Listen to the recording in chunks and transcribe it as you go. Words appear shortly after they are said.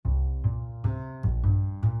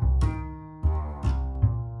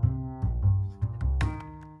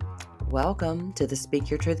Welcome to the Speak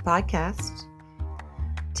Your Truth podcast.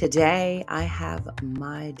 Today, I have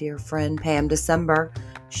my dear friend Pam December.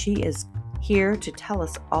 She is here to tell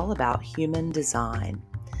us all about human design,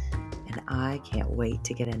 and I can't wait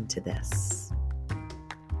to get into this.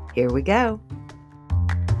 Here we go.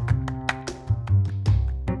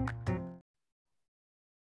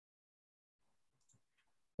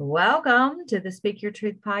 Welcome to the Speak Your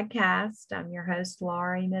Truth podcast. I'm your host,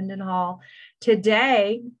 Laurie Mendenhall.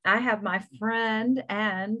 Today, I have my friend,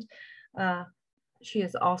 and she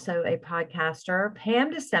is also a podcaster, Pam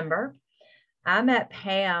December. I met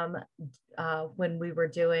Pam when we were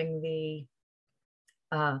doing the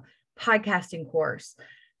podcasting course.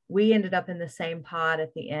 We ended up in the same pod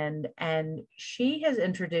at the end, and she has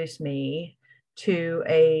introduced me to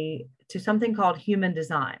something called human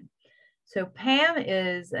design. So Pam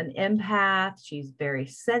is an empath. She's very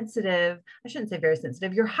sensitive. I shouldn't say very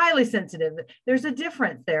sensitive. You're highly sensitive. There's a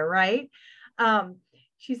difference there, right?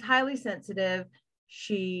 She's highly sensitive.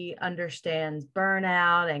 She understands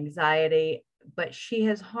burnout, anxiety, but she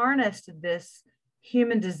has harnessed this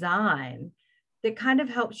human design that kind of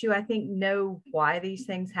helps you, I think, know why these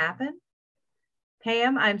things happen.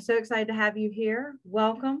 Pam, I'm so excited to have you here.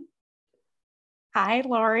 Welcome. Hi,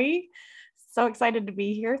 Laurie. So excited to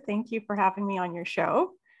be here. Thank you for having me on your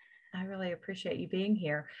show. I really appreciate you being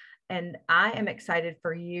here. And I am excited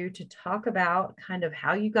for you to talk about kind of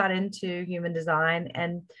how you got into human design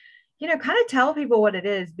and, kind of tell people what it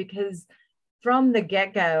is, because from the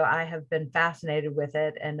get-go, I have been fascinated with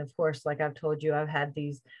it. And of course, like I've told you, I've had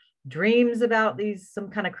these dreams about some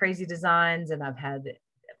kind of crazy designs, and I've had,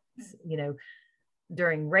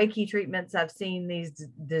 during Reiki treatments, I've seen these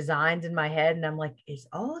designs in my head, and I'm like, is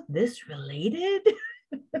all of this related?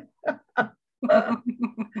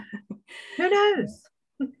 Who knows?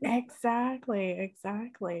 Exactly.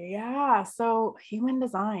 Yeah. So human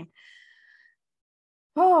design.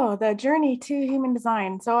 Oh, the journey to human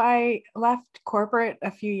design. So I left corporate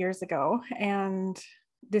a few years ago and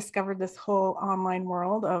discovered this whole online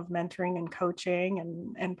world of mentoring and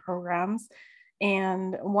coaching and programs.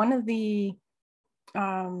 And one of the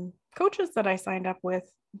coaches that I signed up with,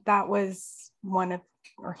 that was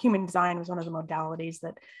human design was one of the modalities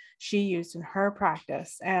that she used in her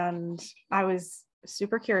practice. And I was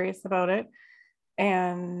super curious about it.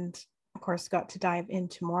 And of course, got to dive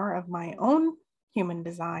into more of my own human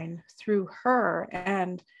design through her.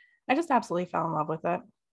 And I just absolutely fell in love with it.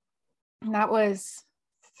 And that was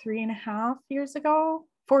 4 years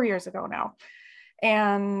ago now.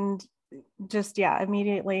 And just,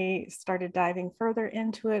 immediately started diving further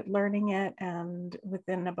into it, learning it. And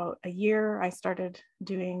within about a year, I started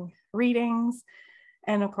doing readings.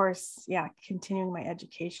 And of course, continuing my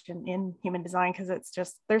education in human design, because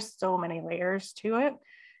there's so many layers to it.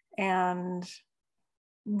 And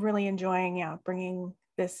really enjoying, bringing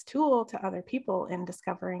this tool to other people in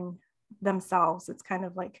discovering themselves. It's kind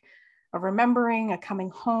of like a remembering, a coming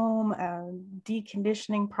home, a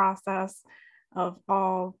deconditioning process of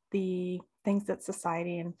all the things that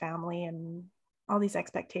society and family and all these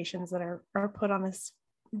expectations that are put on us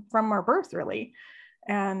from our birth, really,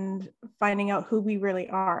 and finding out who we really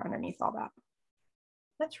are underneath all that.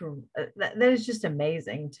 That is just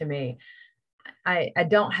amazing to me. I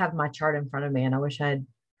don't have my chart in front of me, and I wish I had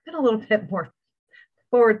been a little bit more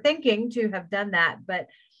forward thinking to have done that. But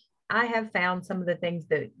I have found some of the things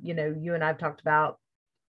that, you and I've talked about,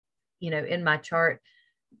 in my chart.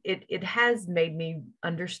 It has made me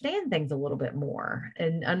understand things a little bit more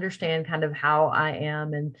and understand kind of how I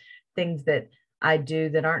am and things that I do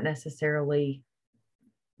that aren't necessarily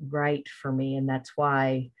right for me. And that's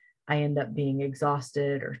why I end up being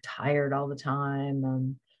exhausted or tired all the time,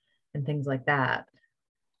 and things like that.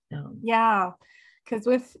 Because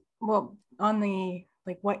on the,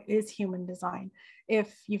 like, what is human design?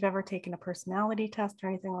 If you've ever taken a personality test or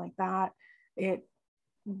anything like that, it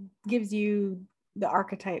gives you the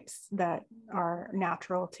archetypes that are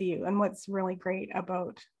natural to you. And what's really great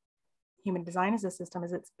about human design as a system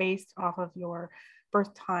is it's based off of your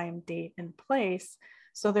birth time, date, and place.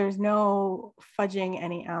 So there's no fudging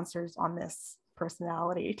any answers on this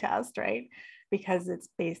personality test, right? Because it's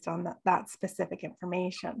based on that specific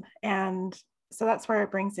information. And so that's where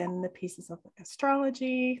it brings in the pieces of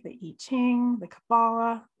astrology, the I Ching, the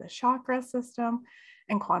Kabbalah, the chakra system,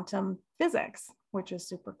 and quantum physics, which is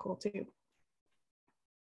super cool too.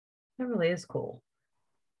 That really is cool.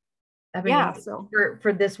 I mean,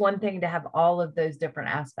 for this one thing to have all of those different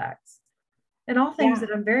aspects and all things that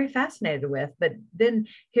I'm very fascinated with. But then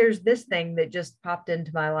here's this thing that just popped into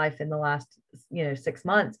my life in the last, 6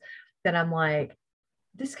 months that I'm like,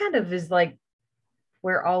 this kind of is like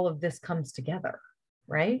where all of this comes together,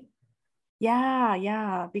 right?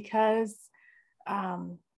 Yeah, because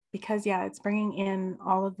yeah, it's bringing in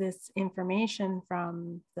all of this information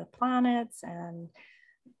from the planets, and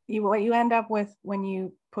what you end up with when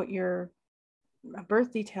you put your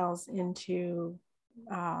birth details into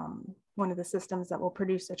one of the systems that will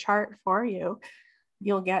produce a chart for you,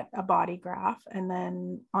 you'll get a body graph. And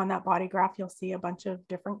then on that body graph, you'll see a bunch of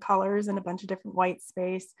different colors and a bunch of different white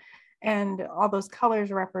space. And all those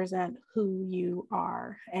colors represent who you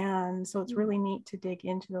are. And so it's really neat to dig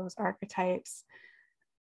into those archetypes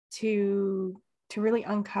to really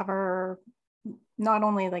uncover not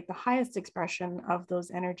only like the highest expression of those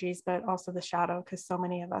energies, but also the shadow, because so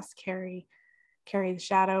many of us carry the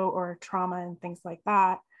shadow or trauma and things like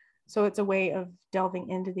that. So it's a way of delving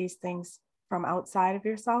into these things from outside of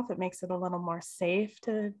yourself. It makes it a little more safe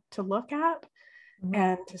to look at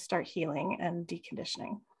and to start healing and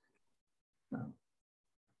deconditioning.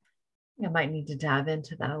 I might need to dive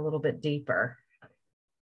into that a little bit deeper.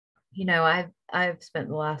 I've spent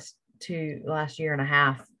the last year and a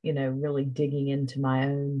half, really digging into my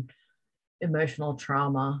own emotional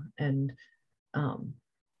trauma. And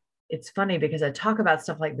it's funny because I talk about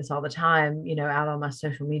stuff like this all the time, out on my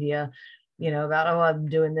social media, about, oh, I'm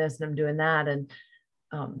doing this and I'm doing that. And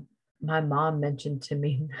my mom mentioned to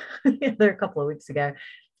me a couple of weeks ago,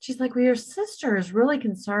 she's like, well, your sister is really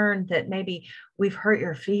concerned that maybe we've hurt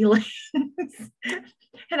your feelings.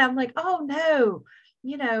 And I'm like, oh no,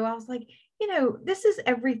 I was like, this is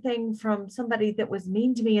everything from somebody that was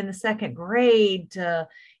mean to me in the second grade to,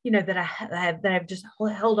 that I've just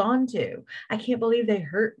held on to. I can't believe they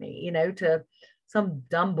hurt me, to some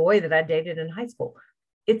dumb boy that I dated in high school.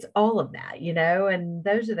 It's all of that, and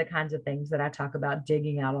those are the kinds of things that I talk about,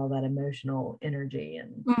 digging out all that emotional energy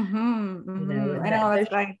and, I know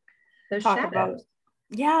that's what I talk shadows. about.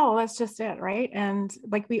 Yeah, well, that's just it, right? And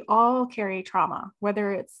like we all carry trauma,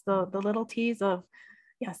 whether it's the little T's of,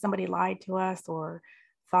 yeah, somebody lied to us or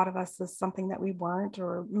thought of us as something that we weren't,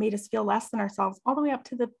 or made us feel less than ourselves, all the way up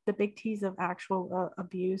to the big T's of actual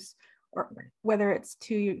abuse, or whether it's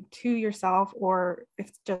to yourself or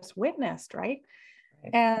it's just witnessed, right?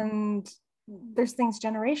 And there's things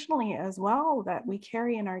generationally as well that we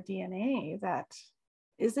carry in our DNA that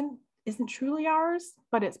isn't truly ours,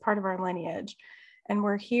 but it's part of our lineage. And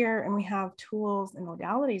we're here and we have tools and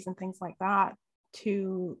modalities and things like that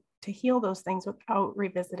to heal those things without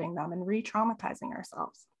revisiting them and re-traumatizing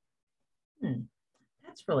ourselves.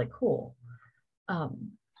 That's really cool.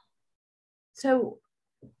 So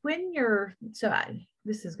when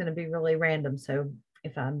this is going to be really random. So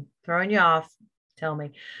if I'm throwing you off, tell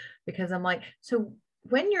me, because I'm like, so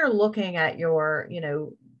when you're looking at your,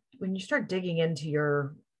 when you start digging into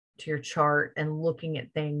your chart and looking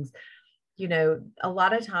at things, a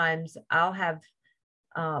lot of times I'll have,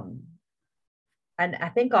 and I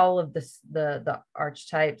think all of the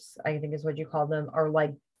archetypes, I think is what you call them, are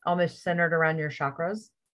like almost centered around your chakras.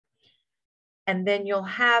 And then you'll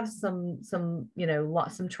have some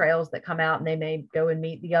trails that come out and they may go and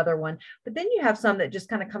meet the other one, but then you have some that just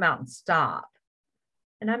kind of come out and stop.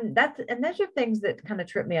 And those are things that kind of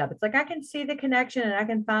trip me up. It's like, I can see the connection and I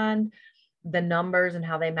can find the numbers and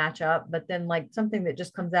how they match up, but then like something that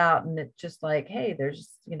just comes out and it's just like, hey, there's,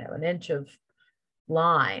 an inch of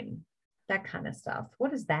line, that kind of stuff.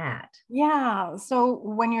 What is that? Yeah. So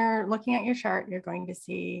when you're looking at your chart, you're going to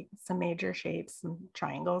see some major shapes, some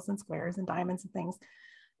triangles and squares and diamonds and things.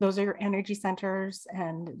 Those are your energy centers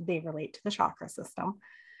and they relate to the chakra system.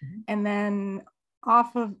 And then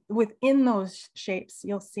within those shapes,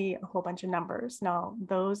 you'll see a whole bunch of numbers. Now,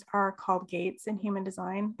 those are called gates in human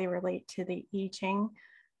design. They relate to the I Ching.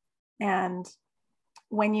 And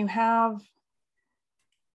when you have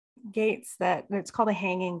gates it's called a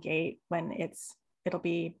hanging gate when it'll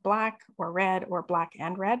be black or red or black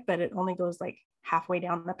and red, but it only goes like halfway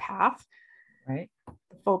down the path. Right.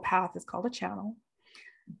 The full path is called a channel.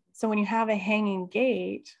 So when you have a hanging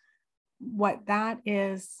gate, what that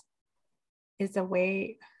is a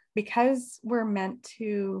way, because we're meant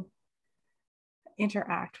to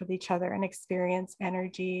interact with each other and experience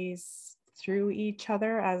energies through each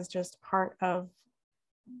other as just part of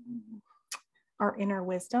our inner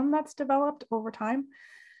wisdom that's developed over time.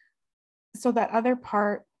 So that other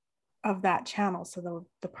part of that channel, so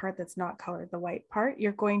the part that's not colored, the white part,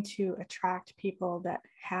 you're going to attract people that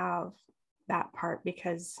have that part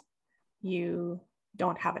because you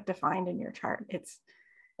don't have it defined in your chart. It's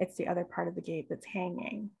the other part of the gate that's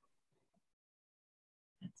hanging.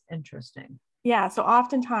 That's interesting. Yeah. So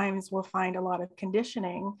oftentimes we'll find a lot of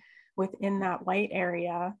conditioning within that white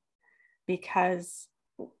area because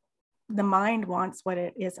the mind wants what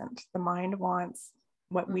it isn't. The mind wants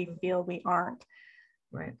what we feel we aren't.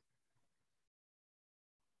 Right.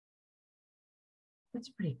 That's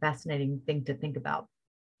a pretty fascinating thing to think about,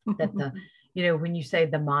 that when you say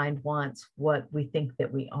the mind wants what we think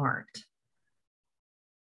that we aren't,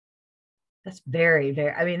 that's very,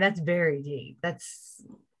 very, I mean, that's very deep. That's,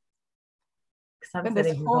 because I'm this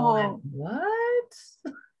sitting here going, whole,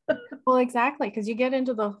 what? well, exactly, because you get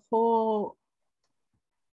into the whole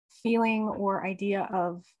feeling or idea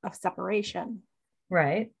of separation,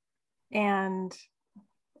 Right. and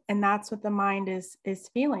that's what the mind is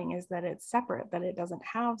feeling, is that it's separate, that it doesn't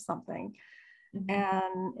have something.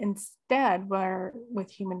 And instead, where with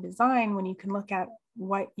human design, when you can look at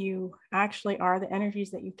what you actually are, the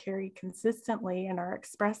energies that you carry consistently and are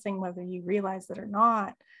expressing, whether you realize it or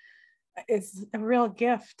not, is a real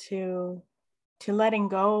gift to letting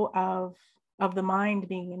go of the mind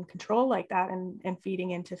being in control like that, and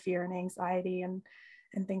feeding into fear and anxiety and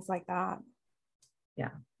things like that.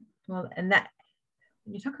 Yeah. Well, and that,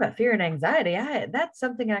 when you talk about fear and anxiety, that's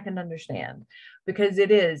something I can understand, because it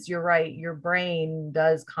is, you're right, your brain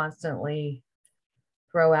does constantly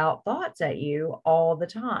throw out thoughts at you all the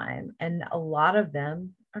time, and a lot of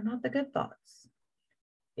them are not the good thoughts.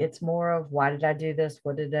 It's more of, why did I do this,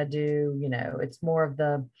 what did I do, it's more of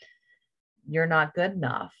the, you're not good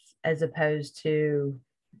enough, as opposed to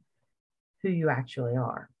who you actually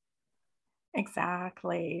are.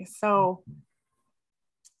 Exactly. So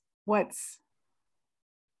what's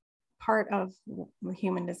part of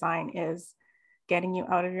human design is getting you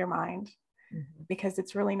out of your mind, because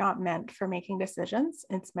it's really not meant for making decisions.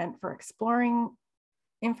 It's meant for exploring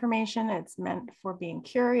information. It's meant for being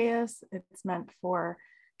curious. It's meant for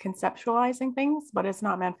conceptualizing things, but it's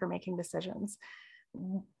not meant for making decisions.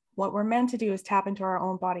 What we're meant to do is tap into our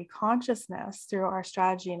own body consciousness through our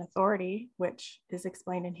strategy and authority, which is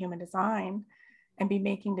explained in human design, and be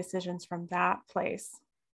making decisions from that place.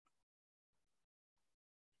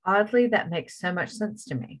 Oddly, that makes so much sense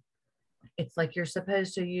to me. It's like you're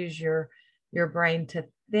supposed to use your brain to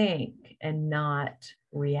think and not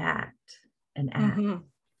react and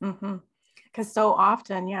act. Because so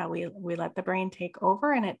often, yeah, we let the brain take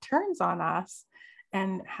over, and it turns on us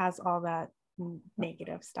and has all that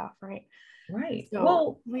negative stuff, right? Right. So,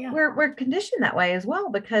 well, yeah. we're conditioned that way as well,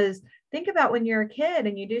 because think about when you're a kid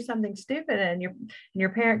and you do something stupid, and your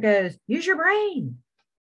parent goes, use your brain.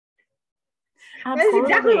 Absolutely. That's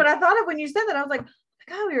exactly what I thought of when you said that. I was like,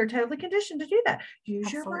 oh, we were totally conditioned to do that. Use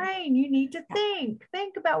Absolutely. Your brain. You need to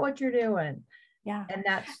think about what you're doing. Yeah. And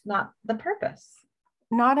that's not the purpose.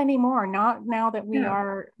 Not anymore. Not now that we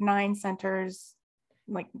are 9 centers,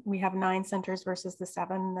 like we have 9 centers versus the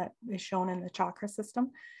 7 that is shown in the chakra system.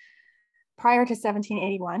 Prior to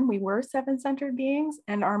 1781, we were 7-centered beings,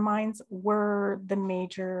 and our minds were the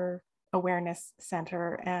major awareness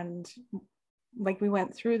center. And like we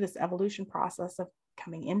went through this evolution process of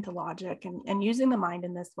coming into logic and using the mind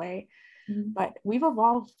in this way. But we've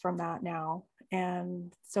evolved from that now.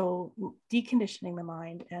 And so deconditioning the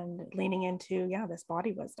mind and leaning into, this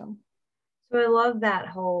body wisdom. So I love that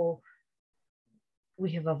whole,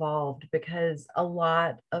 we have evolved, because a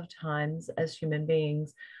lot of times as human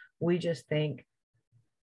beings, we just think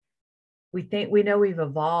we know we've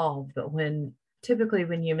evolved, but typically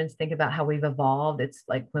when humans think about how we've evolved, it's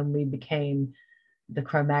like when we became the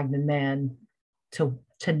Cro-Magnon man to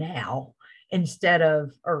now, instead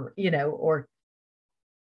of, or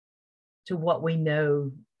to what we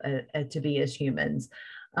know to be as humans,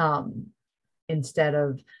 instead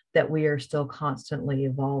of that we are still constantly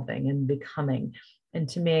evolving and becoming. And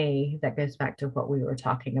to me, that goes back to what we were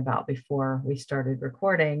talking about before we started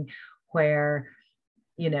recording, where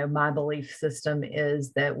my belief system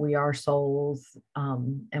is that we are souls,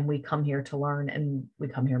 and we come here to learn, and we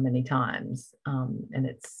come here many times, and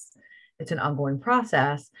it's an ongoing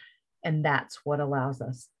process, and that's what allows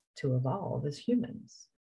us to evolve as humans.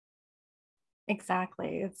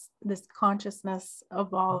 Exactly. It's this consciousness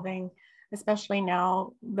evolving, especially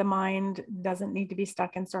now. The mind doesn't need to be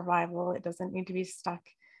stuck in survival. It doesn't need to be stuck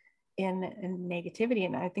in negativity.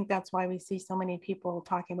 And I think that's why we see so many people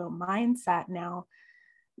talking about mindset now,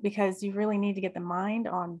 because you really need to get the mind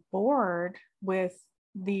on board with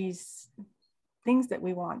these things that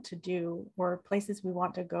we want to do, or places we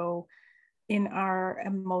want to go in our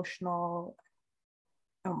emotional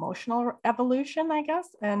evolution, I guess.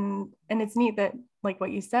 And it's neat that, like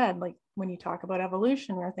what you said, like when you talk about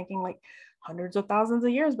evolution, we're thinking like hundreds of thousands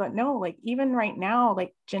of years, but no, like even right now,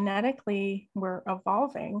 like genetically we're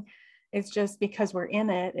evolving. It's just because we're in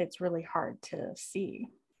it, it's really hard to see.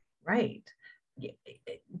 Right.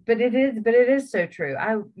 But it is so true.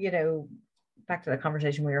 Back to the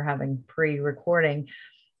conversation we were having pre-recording,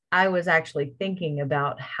 I was actually thinking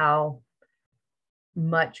about how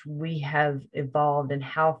much we have evolved and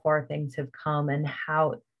how far things have come, and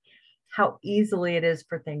how easily it is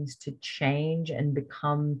for things to change and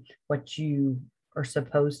become what you are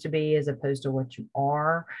supposed to be as opposed to what you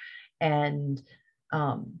are. And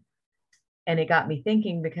um and it got me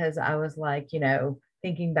thinking, because I was like,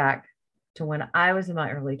 thinking back to when I was in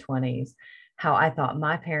my early 20s, how I thought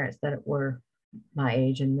my parents that were my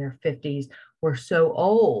age in their 50s were so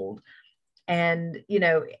old. And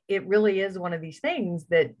it really is one of these things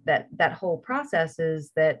that whole process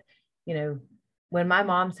is that, you know when my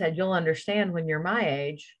mom said, "You'll understand when you're my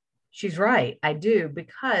age," she's right. I do,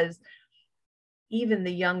 because even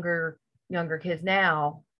the younger kids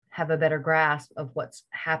now have a better grasp of what's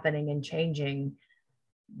happening and changing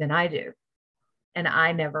than I do. And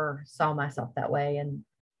I never saw myself that way. And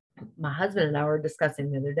my husband and I were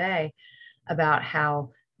discussing the other day about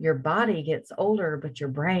how your body gets older, but your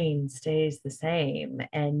brain stays the same.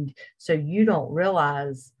 And so you don't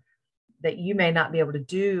realize that you may not be able to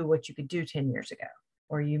do what you could do 10 years ago,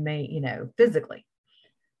 or you may, physically.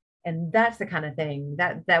 And that's the kind of thing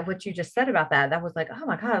that what you just said about that was like, oh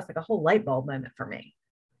my God, it's like a whole light bulb moment for me.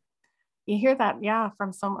 You hear that, yeah,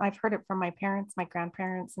 I've heard it from my parents, my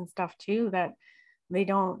grandparents and stuff too, that they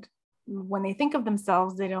don't, when they think of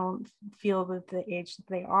themselves, they don't feel that the age that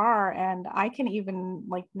they are. And I can even,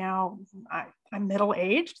 like, now I'm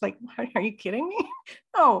middle-aged. Like, are you kidding me?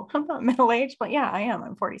 No, I'm not middle-aged, but yeah, I am.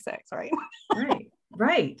 I'm 46, right?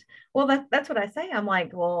 Right. Well, that's what I say. I'm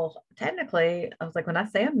like, well, technically, I was like, when I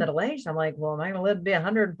say I'm middle-aged, I'm like, well, am I going to live to be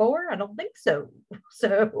 104? I don't think so.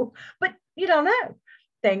 So, but you don't know.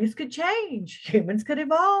 Things could change. Humans could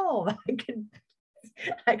evolve.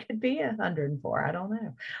 I could be 104. I don't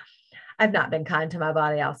know. I've not been kind to my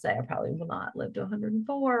body. I'll say I probably will not live to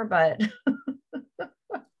 104, but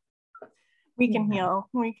we can heal.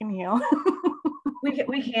 We can heal.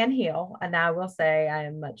 we can heal. And I will say I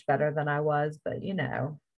am much better than I was, but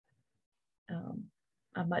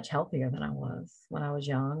I'm much healthier than I was when I was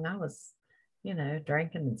young. I was,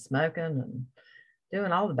 drinking and smoking and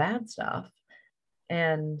doing all the bad stuff.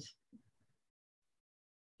 And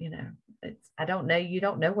I don't know. You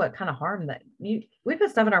don't know what kind of harm we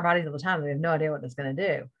put stuff in our bodies all the time. We have no idea what it's going to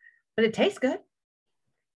do, but it tastes good.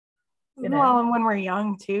 Well, and when we're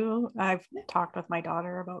young too, I've talked with my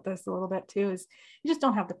daughter about this a little bit too, is you just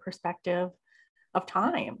don't have the perspective of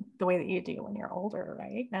time the way that you do when you're older.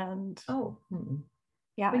 Right. And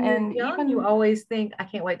yeah. When you're young, you always think, I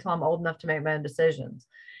can't wait till I'm old enough to make my own decisions.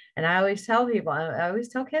 And I always tell people, I always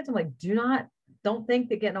tell kids, I'm like, don't think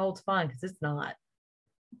that getting old's fun, because it's not.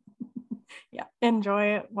 Yeah,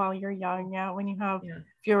 enjoy it while you're young. Yeah, when you have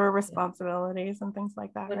fewer responsibilities and things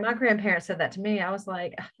like that. When my grandparents said that to me, I was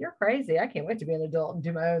like, you're crazy. I can't wait to be an adult and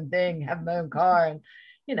do my own thing, have my own car.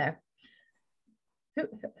 And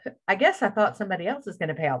I guess I thought somebody else is going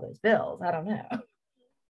to pay all those bills. I don't know.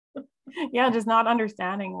 Yeah, just not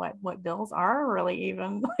understanding what bills are really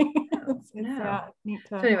even.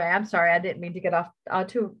 So anyway, I'm sorry, I didn't mean to get off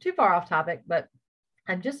too far off topic, but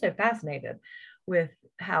I'm just so fascinated with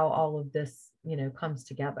how all of this, comes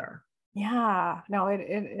together. Yeah, no, it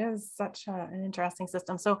is such an interesting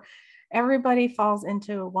system. So everybody falls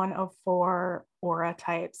into one of 4 aura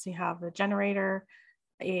types. You have a generator,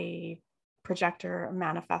 a projector, a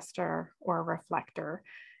manifester, or a reflector.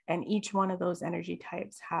 And each one of those energy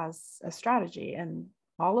types has a strategy. And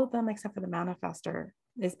all of them, except for the manifester,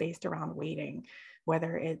 is based around waiting,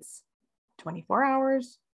 whether it's 24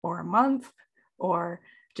 hours or a month, or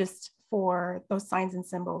just for those signs and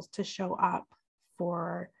symbols to show up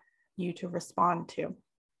for you to respond to.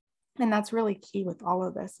 And that's really key with all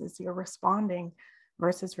of this, is you're responding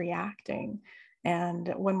versus reacting.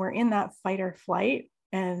 And when we're in that fight or flight,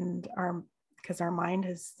 and because our mind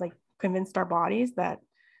has like convinced our bodies that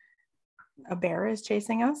a bear is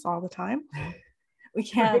chasing us all the time, we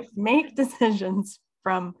can't make decisions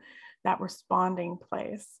from that responding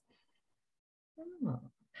place.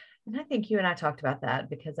 And I think you and I talked about that,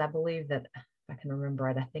 because I believe that, if I can remember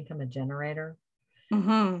it, I think I'm a generator.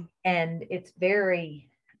 Mm-hmm. And it's very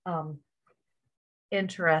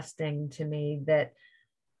interesting to me that,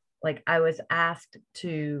 like, I was asked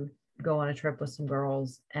to go on a trip with some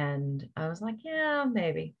girls, and I was like, yeah,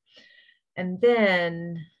 maybe. And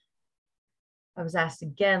then I was asked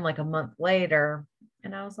again like a month later,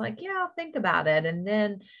 and I was like, yeah, I'll think about it. And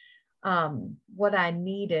then what I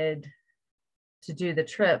needed to do the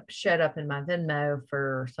trip showed up in my Venmo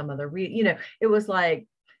for some other reason. It was like,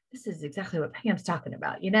 this is exactly what Pam's talking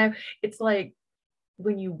about. It's like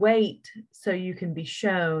when you wait so you can be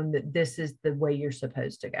shown that this is the way you're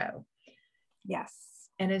supposed to go. Yes.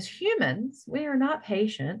 And as humans, we are not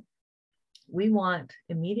patient. We want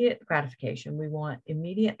immediate gratification. We want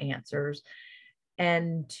immediate answers,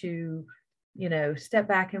 and to, step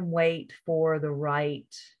back and wait for the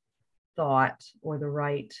right thought or the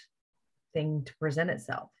right thing to present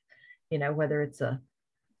itself, whether it's a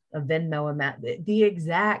Venmo amount, the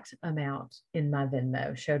exact amount in my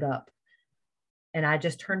Venmo showed up. And I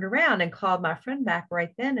just turned around and called my friend back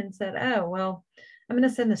right then and said, oh, well, I'm going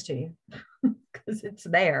to send this to you because it's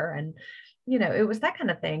there. And, it was that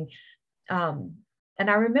kind of thing. And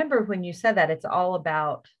I remember when you said that, it's all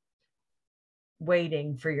about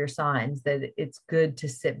waiting for your signs, that it's good to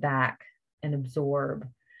sit back and absorb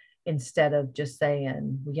instead of just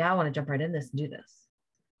saying, well, yeah, I want to jump right in this and do this.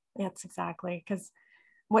 That's exactly, because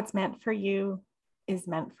what's meant for you is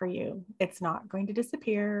meant for you. It's not going to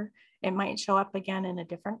disappear. It might show up again in a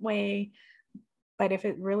different way. But if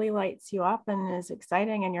it really lights you up and is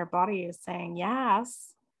exciting and your body is saying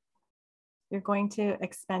yes, you're going to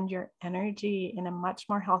expend your energy in a much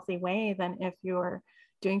more healthy way than if you're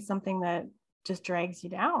doing something that just drags you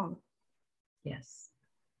down. Yes.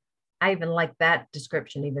 I even like that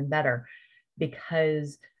description even better,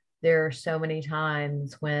 because there are so many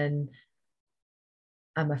times when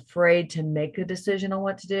I'm afraid to make a decision on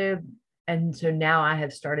what to do. And so now I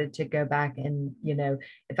have started to go back and,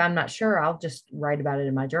 if I'm not sure, I'll just write about it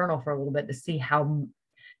in my journal for a little bit to see how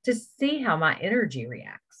my energy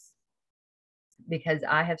reacts. Because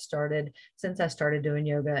I have started, since I started doing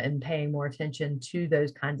yoga and paying more attention to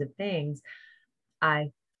those kinds of things,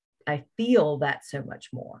 I feel that so much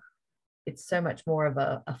more. It's so much more of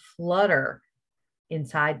a flutter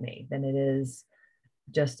inside me than it is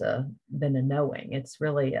just than a knowing. It's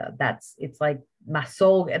really it's like my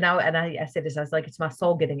soul. And I say this, I was like, it's my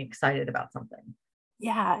soul getting excited about something.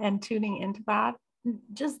 Yeah. And tuning into that,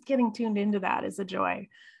 just getting tuned into that is a joy.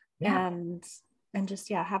 Yeah. And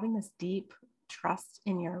just, having this deep trust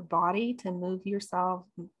in your body to move you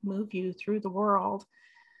through the world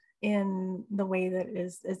in the way that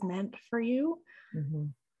is meant for you. Mm-hmm.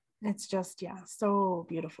 It's just, so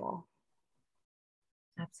beautiful.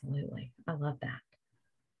 Absolutely. I love that.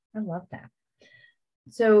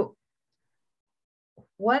 So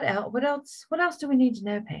what else do we need to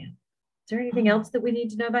know, Pam? Is there anything else that we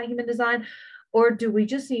need to know about human design? Or do we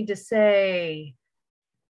just need to say,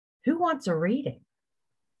 who wants a reading?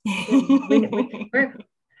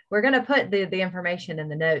 We're going to put the information in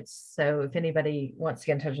the notes. So if anybody wants to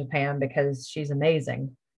get in touch with Pam, because she's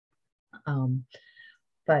amazing.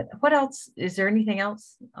 But what else? Is there anything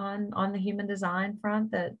else on the human design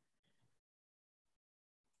front that?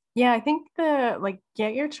 Yeah, I think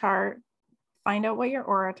get your chart, find out what your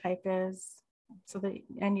aura type is,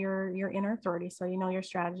 and your inner authority, so your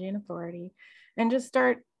strategy and authority, and just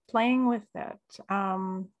start playing with it,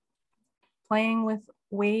 playing with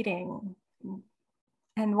waiting.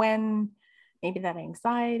 And when maybe that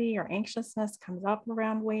anxiety or anxiousness comes up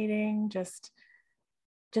around waiting, just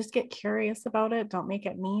get curious about it. Don't make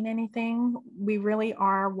it mean anything. We really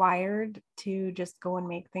are wired to just go and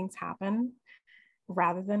make things happen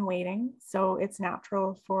rather than waiting. So it's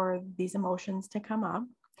natural for these emotions to come up,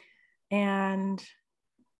 and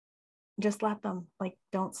just let them,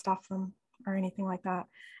 don't stuff them or anything like that.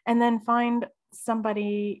 And then find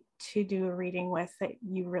somebody to do a reading with that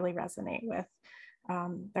you really resonate with.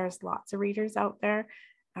 There's lots of readers out there,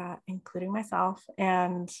 including myself.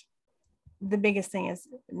 And the biggest thing is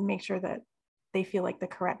make sure that they feel like the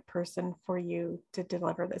correct person for you to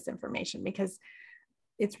deliver this information, because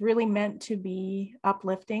it's really meant to be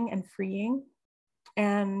uplifting and freeing.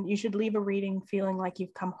 And you should leave a reading feeling like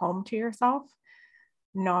you've come home to yourself,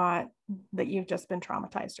 not that you've just been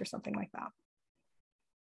traumatized or something like that.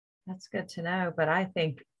 That's good to know. But I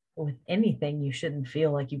think with anything, you shouldn't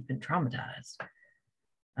feel like you've been traumatized.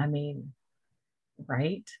 I mean,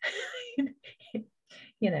 right?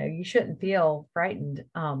 You shouldn't feel frightened.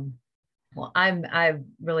 Well, I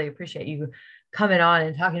really appreciate you coming on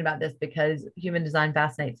and talking about this, because human design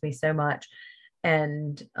fascinates me so much.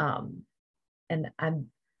 And I'm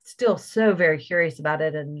still so very curious about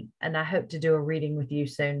it. And I hope to do a reading with you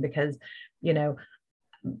soon, because,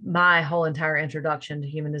 my whole entire introduction to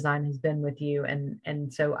human design has been with you.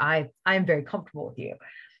 And so I'm very comfortable with you.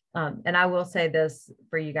 And I will say this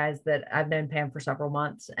for you guys, that I've known Pam for several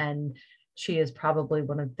months, and she is probably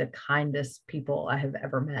one of the kindest people I have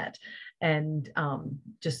ever met. And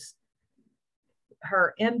just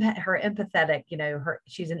her empathetic,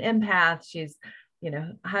 she's an empath. She's,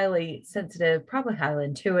 highly sensitive, probably highly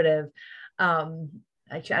intuitive. I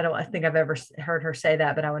think I've ever heard her say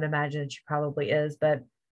that, but I would imagine she probably is. But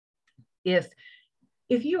if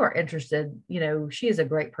if you are interested, she is a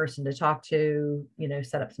great person to talk to,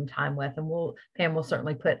 set up some time with, and Pam will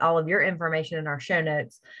certainly put all of your information in our show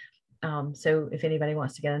notes. So if anybody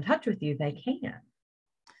wants to get in touch with you, they can.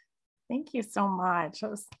 Thank you so much. That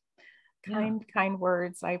was kind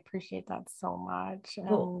words. I appreciate that so much.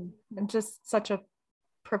 Cool. And just such a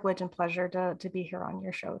privilege and pleasure to be here on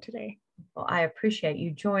your show today. Well, I appreciate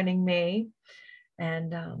you joining me,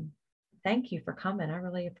 and thank you for coming. I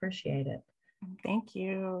really appreciate it. Thank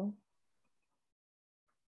you.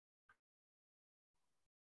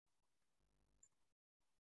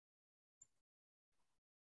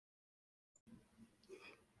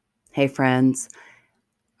 Hey friends,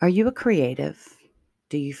 are you a creative?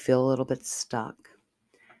 Do you feel a little bit stuck?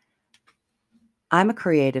 I'm a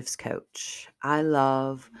creatives coach. I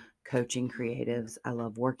love coaching creatives. I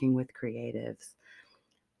love working with creatives.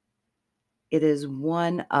 It is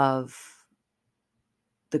one of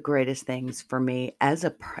the greatest things for me as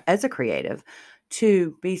a creative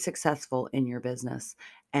to be successful in your business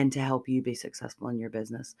and to help you be successful in your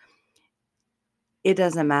business. It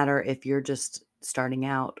doesn't matter if you're just starting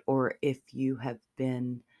out or if you have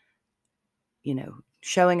been,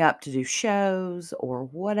 showing up to do shows or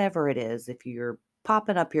whatever it is. If you're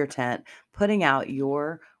popping up your tent, putting out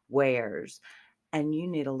your wares, and you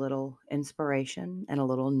need a little inspiration and a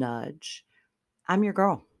little nudge, I'm your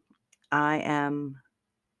girl. I am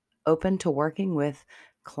open to working with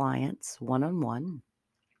clients one-on-one.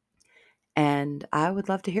 And I would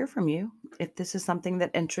love to hear from you if this is something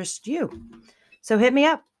that interests you. So hit me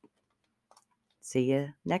up. See you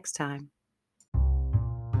next time.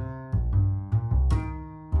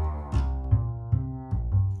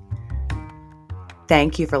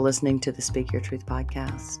 Thank you for listening to the Speak Your Truth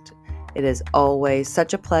podcast. It is always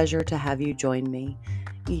such a pleasure to have you join me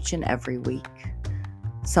each and every week.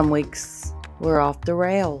 Some weeks we're off the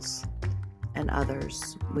rails, and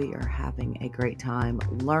others we are having a great time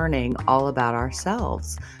learning all about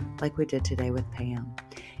ourselves, like we did today with Pam.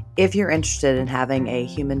 If you're interested in having a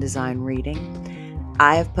human design reading,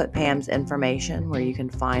 I have put Pam's information where you can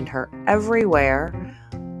find her everywhere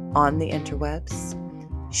on the interwebs.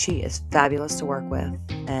 She is fabulous to work with,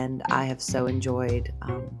 and I have so enjoyed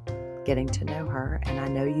getting to know her, and I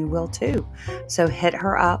know you will too. So hit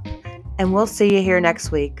her up, and we'll see you here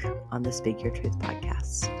next week on the Speak Your Truth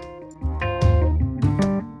podcast.